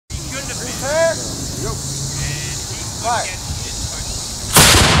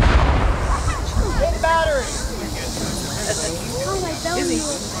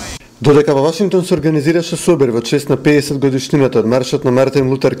Додека во Вашингтон се организираше собир во чест на 50 годишнината од маршот на Мартин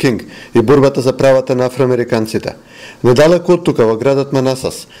Лутер Кинг и борбата за правата на афроамериканците. Недалеку од тука, во градот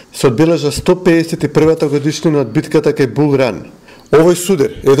Манасас, се одбележа 151-та годишнина од битката кај Бул Ран. Овој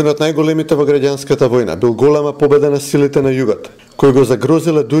судир, еден од најголемите во граѓанската војна, бил голема победа на силите на југот, кој го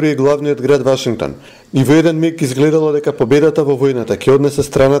загрозила дури и главниот град Вашингтон. И во еден миг изгледало дека победата во војната ќе однесе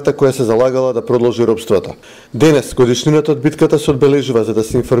страната која се залагала да продолжи робството. Денес годишнината од битката се одбележува за да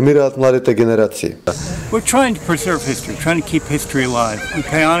се информираат младите генерации. We're trying to preserve history, trying to keep history alive. We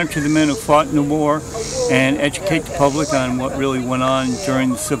pay honor to the men who fought in the war and educate the public on what really went on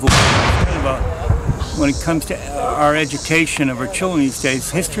during the Civil War. When it comes to our education of our children these days,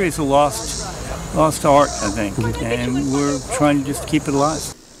 history is a lost art, I think, and we're trying to just keep it alive.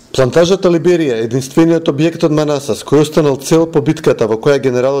 Плантажата Либерија е единствениот објект од Манасас кој останал цел по битката во која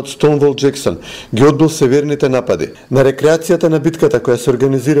генералот Стоунвол Џексон ги одбил северните напади. На рекреацијата на битката која се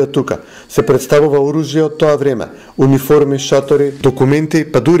организира тука се представува оружје од тоа време, униформи, шатори, документи,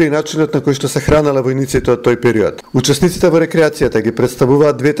 па дури и начинот на кој што се хранале војниците од тој период. Учесниците во рекреацијата ги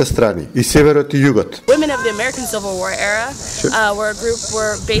представуваат двете страни, и северот и југот. Women of the American Civil War era were a group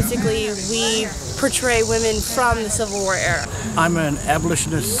where basically we portray women from the Civil War era. I'm an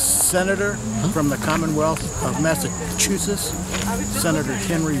abolitionist senator from the Commonwealth of Massachusetts, Senator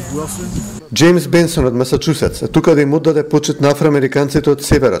Henry Wilson. Джеймс Бенсон од Масачусетс е тука да им оддаде почит на афроамериканците од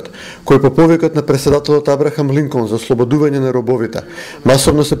северот, кои по повикот на преседателот Абрахам Линколн за ослободување на робовите,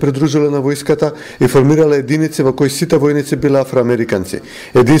 масовно се придружиле на војската и формирале единици во кои сите војници биле афроамериканци,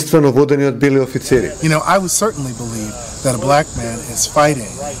 единствено водени од бели офицери. You know, I would certainly believe that a black man is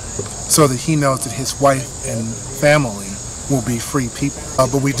fighting so that he knows that his wife and family will be free people.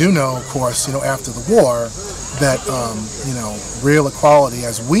 But we do know, of course, you know, after the war, that, you know, real equality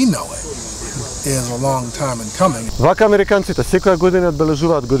as we know it is a long time in coming. Вака американците секоја година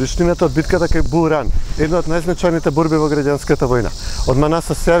одбележуваат годишнината од битката кај Бул Ран, една од најзначајните борби во граѓанската војна. Од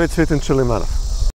Манасас се јави Цветин Челиманов.